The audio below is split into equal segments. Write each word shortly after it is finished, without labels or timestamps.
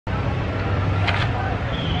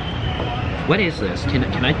What is this?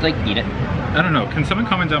 Can I like eat it? I don't know. Can someone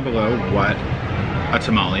comment down below what a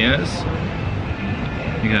tamale is?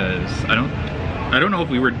 Because I don't know if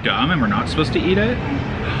we were dumb and we're not supposed to eat it.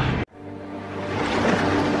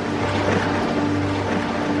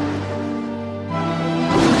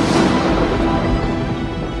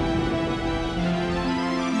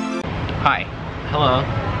 Hi. Hello.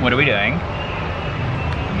 What are we doing?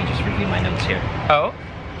 Let me just review my notes here. Oh.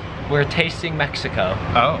 We're tasting Mexico.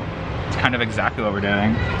 Oh. It's kind of exactly what we're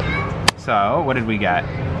doing. So, what did we get?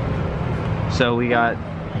 So we got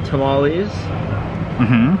tamales.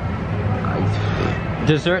 Mm-hmm.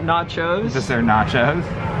 Dessert nachos. Dessert nachos.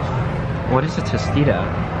 What is a tostita?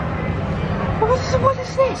 What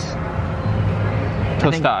is this?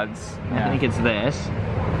 Tostadas. I think it's this.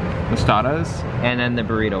 Tostadas. And then the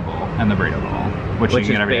burrito bowl. And the burrito bowl. Which you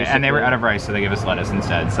can get every day. And they were out of rice, so they gave us lettuce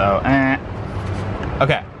instead, so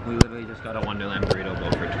Okay. We literally just got a Wonderland burrito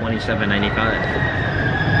bowl for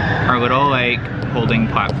 $27.95. Our little like holding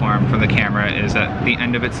platform for the camera is at the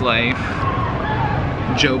end of its life.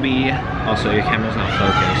 Joby. Also, your camera's not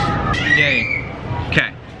focused. Yay.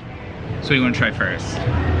 Okay. So what do you want to try first?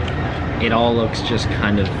 It all looks just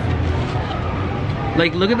kind of...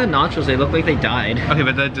 Like, look at the nachos, they look like they died. Okay,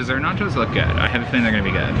 but the dessert nachos look good. I have a feeling they're gonna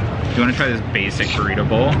be good. Do you want to try this basic burrito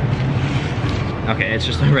bowl? Okay, it's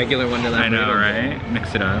just a regular Wonderland. I know, burrito right? bowl.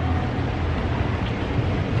 Mix it up.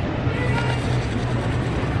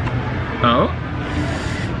 Oh.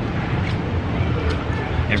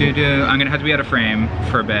 I'm gonna have to be out of frame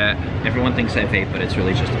for a bit. Everyone thinks I vape, but it's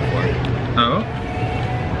really just a fork. Oh.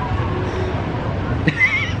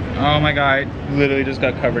 Oh my god, literally just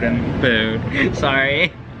got covered in food.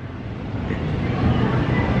 Sorry.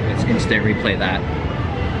 Let's instant replay that.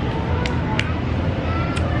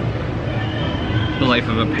 The life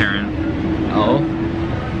of a parent. Oh.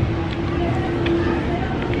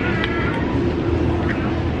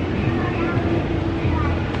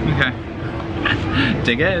 Okay.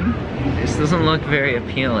 Dig in. This doesn't look very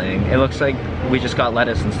appealing. It looks like we just got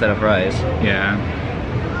lettuce instead of rice. Yeah.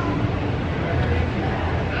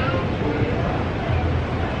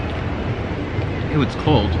 Ew, it's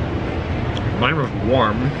cold. Mine was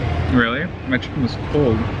warm. Really? My chicken was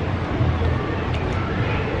cold.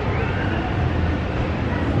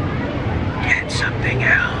 Get something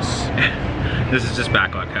else. This is just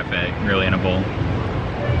Backlot Cafe, really, in a bowl.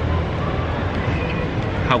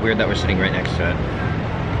 How weird that we're sitting right next to it.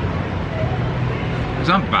 It's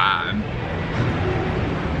not bad.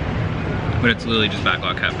 But it's literally just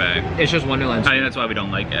Backlot Cafe. It's just Wonderland. I think that's why we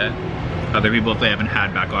don't like it. Other people, if they haven't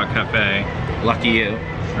had Backlot Cafe, lucky you.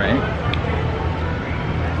 right?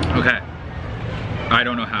 Okay. I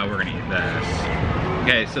don't know how we're gonna eat this.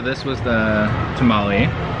 Okay, so this was the tamale.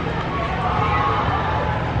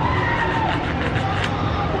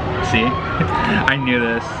 See? I knew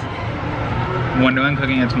this. Wonderland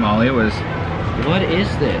cooking a tamale was... What is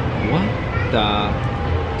this? What the...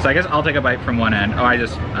 So I guess I'll take a bite from one end. Oh, I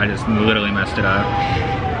just literally messed it up.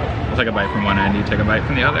 I'll take a bite from one end, you take a bite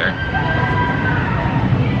from the other.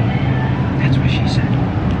 That's what she said.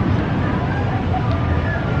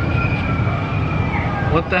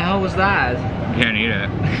 What the hell was that? You can't eat it.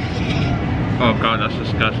 Oh god, that's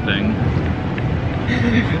disgusting.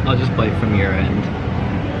 I'll just bite from your end.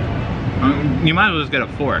 You might as well just get a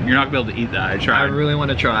fork. You're not gonna be able to eat that. I tried. I really want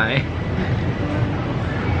to try.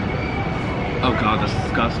 Oh god, that's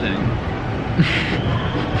disgusting.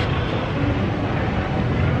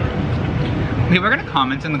 People are gonna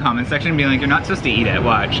comment in the comment section and be like, you're not supposed to eat it.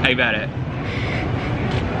 Watch, I bet it.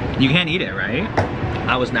 You can't eat it, right?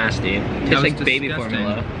 That was nasty. It tastes like baby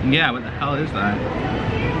formula. Yeah, what the hell is that?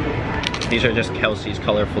 These are just Kelsey's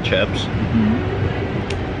colorful chips.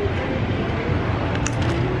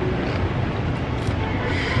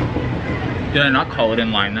 Did I not call it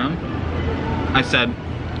in line though? I said,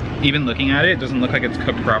 even looking at it, it doesn't look like it's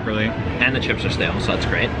cooked properly. And the chips are stale, so that's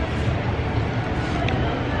great.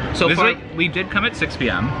 So far, we did come at 6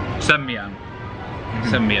 p.m. 7 p.m.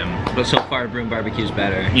 7 p.m. But so far, Broom Barbecue's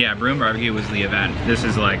better. Yeah, Broom Barbecue was the event. This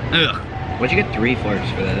is like, ugh. What'd you get 3 forks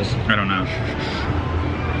for this? I don't know.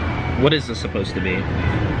 What is this supposed to be?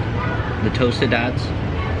 The toasted dads?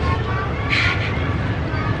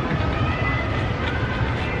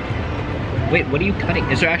 Wait, what are you cutting?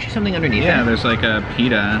 Is there actually something underneath it? Yeah, there's like a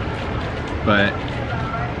pita, but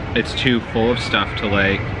it's too full of stuff to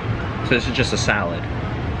like... So this is just a salad?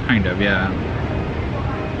 Kind of, yeah.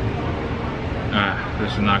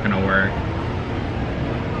 This is not gonna work.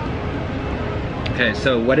 Okay,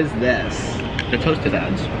 so what is this? The toasted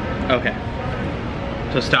dads. Okay.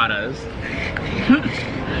 Tostadas.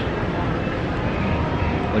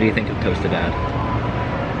 What do you think of toasted dad?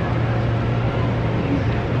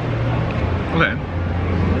 Okay.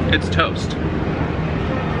 It's toast.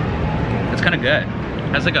 It's kind of good.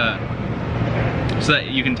 It has like a, so that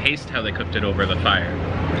you can taste how they cooked it over the fire.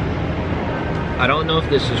 I don't know if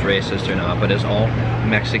this is racist or not, but is all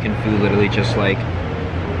Mexican food literally just like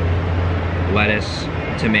lettuce,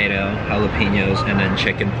 tomato, jalapenos, and then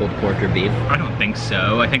chicken, pulled pork, or beef? I don't think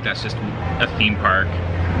so. I think that's just a theme park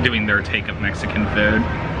doing their take of Mexican food.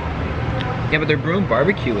 Yeah, but their Broom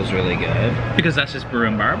barbecue was really good. Because that's just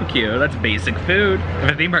Broom barbecue. That's basic food.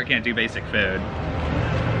 If a theme park can't do basic food.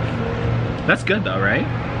 That's good though, right?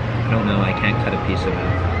 I don't know, I can't cut a piece of it.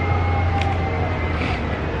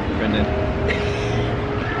 Brendan.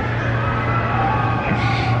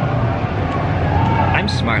 I'm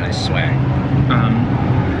smart, I swear.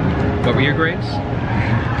 What were your grades?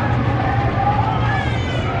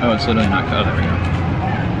 Oh, it's literally not, oh, there we go.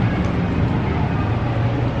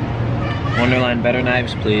 Wonderland, better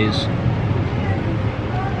knives, please.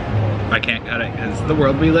 I can't cut it because the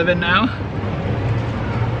world we live in now.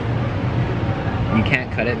 You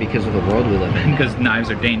can't cut it because of the world we live in. Because knives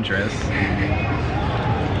are dangerous.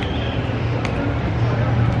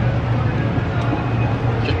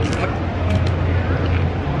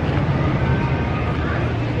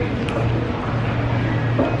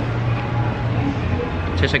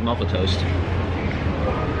 Tastes like muffin toast.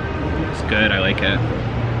 It's good, I like it.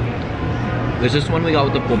 Is this one we got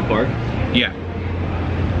with the pulled pork? Yeah.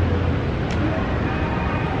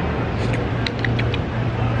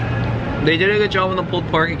 They did a good job on the pulled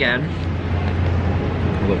pork again.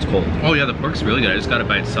 Oh, it's cold. Oh yeah, the pork's really good. I just got it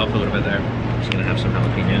by itself a little bit there. I'm just gonna have some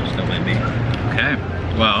jalapenos, don't mind me. Okay,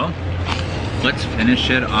 well, let's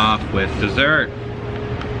finish it off with dessert.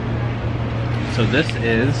 So this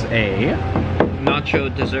is a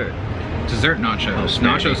Nacho dessert. Dessert nachos. Oh,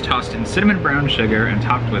 snarky. Nachos tossed in cinnamon brown sugar and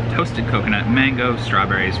topped with toasted coconut, mango,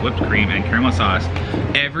 strawberries, whipped cream, and caramel sauce.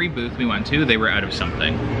 Every booth we went to, they were out of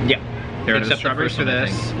something. Yeah. They were out of Except the strawberries first for one, I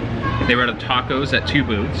this. think. They were out of tacos at 2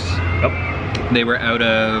 booths. Oh. They were out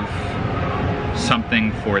of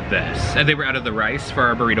something for this. And they were out of the rice for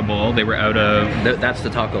our burrito bowl. They were out of That's the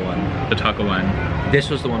taco one. the taco one. This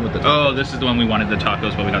was the one with the taco. Oh, this is the one we wanted the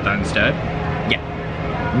tacos, but we got that instead. Yeah.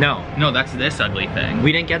 No. No, that's this ugly thing.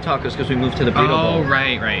 We didn't get tacos because we moved to the burrito bowl. Oh,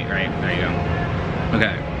 right. There you go.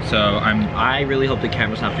 Okay, so I really hope the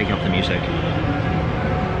camera's not picking up the music.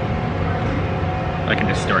 I can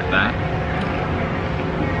distort that.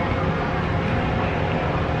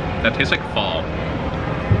 That tastes like fall.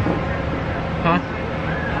 Huh?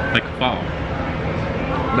 Like fall.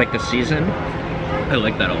 Like the season? I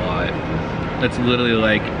like that a lot. That's literally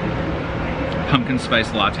like pumpkin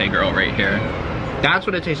spice latte girl right here. That's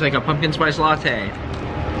what it tastes like, a pumpkin spice latte.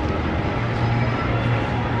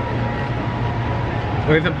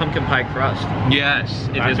 Or even pumpkin pie crust. Yes,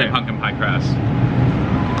 it is a pumpkin pie crust.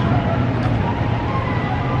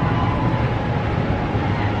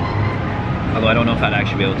 Although I don't know if I'd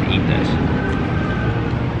actually be able to eat this.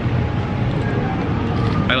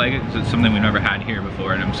 I like it because it's something we've never had here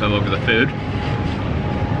before and I'm so over the food.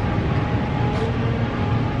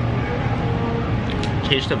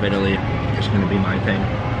 Taste of Italy is gonna be my thing.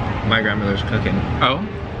 My grandmother's cooking. Oh?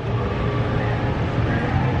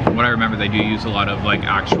 What I remember, they do use a lot of like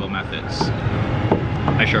actual methods.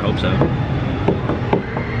 I sure hope so.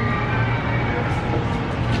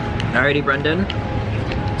 Alrighty, Brendan.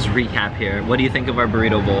 Let's recap here. What do you think of our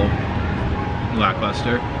burrito bowl?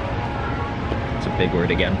 Lackluster. It's a big word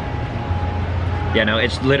again. Yeah, no,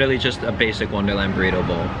 it's literally just a basic Wonderland burrito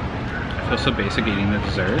bowl. I feel so basic eating the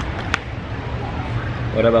dessert.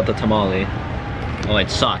 What about the tamale? Oh, it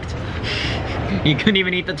sucked. You couldn't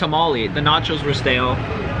even eat the tamale. The nachos were stale.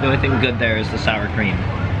 The only thing good there is the sour cream.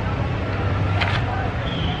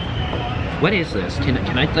 What is this? Can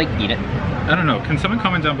I like eat it? I don't know. Can someone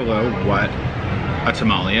comment down below what a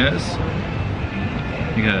tamale is?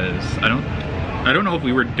 Because I don't know if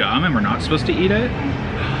we were dumb and we're not supposed to eat it.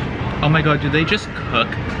 Oh my god, do they just cook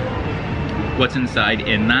what's inside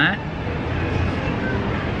in that?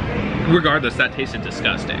 Regardless, that tasted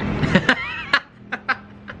disgusting.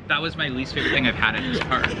 That was my least favorite thing I've had at this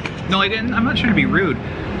park. No, I'm not trying to be rude.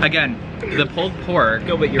 Again, the pulled pork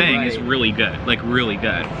thing is really good, like really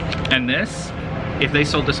good. And this, if they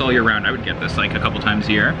sold this all year round, I would get this like a couple times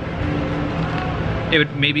a year. It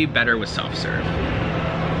would maybe better with self-serve.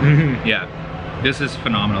 Mm-hmm. Yeah, this is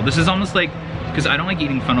phenomenal. This is almost like, because I don't like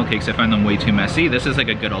eating funnel cakes, I find them way too messy. This is like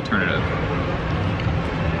a good alternative.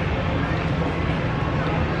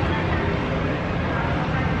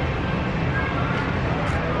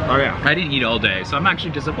 Oh yeah. I didn't eat all day, so I'm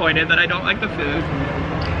actually disappointed that I don't like the food.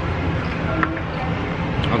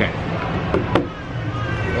 Okay.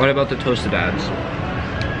 What about the toasted ads?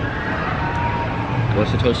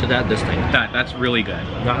 What's the toasted at? This thing. That's really good.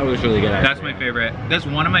 That was really good. That's my favorite. That's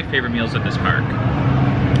one of my favorite meals at this park.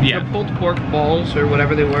 Yeah. The pulled pork balls or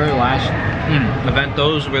whatever they were last event,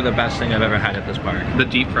 those were the best thing I've ever had at this park. The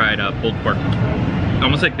deep fried pulled pork.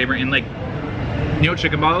 Almost like they were in like, you know,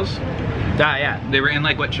 chicken balls? Yeah. They were in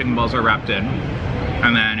like what chicken balls are wrapped in.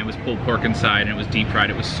 And then it was pulled pork inside and it was deep fried.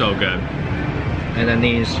 It was so good. And then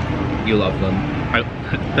these, you love them.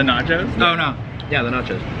 The nachos? Yeah. Oh no. Yeah, the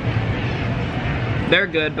nachos. They're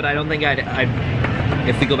good, but I don't think I'd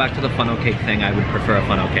if we go back to the funnel cake thing, I would prefer a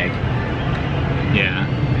funnel cake. Yeah.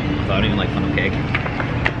 I don't even like funnel cake.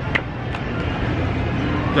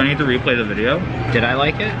 Do I need to replay the video? Did I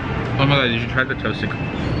like it? Oh my god, did you try the toasted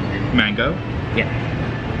mango? Yeah.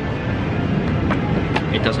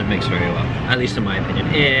 It doesn't mix very well, at least in my opinion.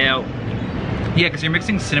 Ew. Yeah, because you're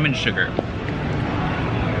mixing cinnamon sugar.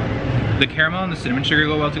 The caramel and the cinnamon sugar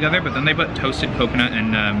go well together, but then they put toasted coconut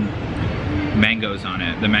and mangoes on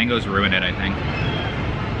it. The mangoes ruin it, I think.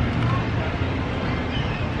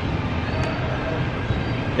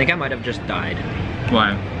 I think I might have just died.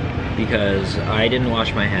 Why? Because I didn't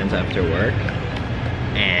wash my hands after work.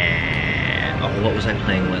 And, oh, what was I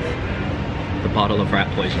playing with? The bottle of rat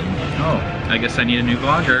poison. Oh, I guess I need a new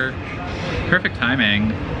vlogger. Perfect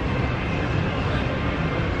timing.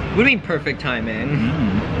 What do you mean perfect timing?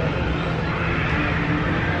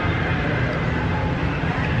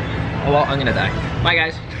 Oh well, I'm gonna die. Bye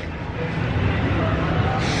guys.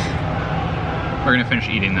 We're gonna finish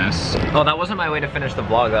eating this. Oh, that wasn't my way to finish the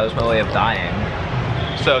vlog, that was my way of dying.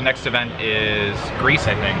 So next event is Greece,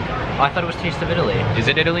 I think. Oh, I thought it was Taste of Italy. Is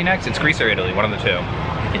it Italy next? It's Greece or Italy, one of the two.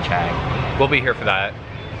 You can check. We'll be here for that,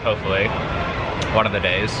 hopefully. One of the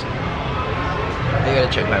days. I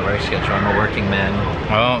gotta check my work schedule, I'm a working man.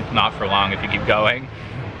 Well, not for long if you keep going.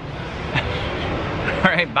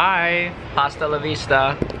 Alright, bye. Hasta la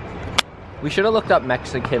vista. We should have looked up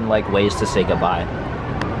Mexican like ways to say goodbye.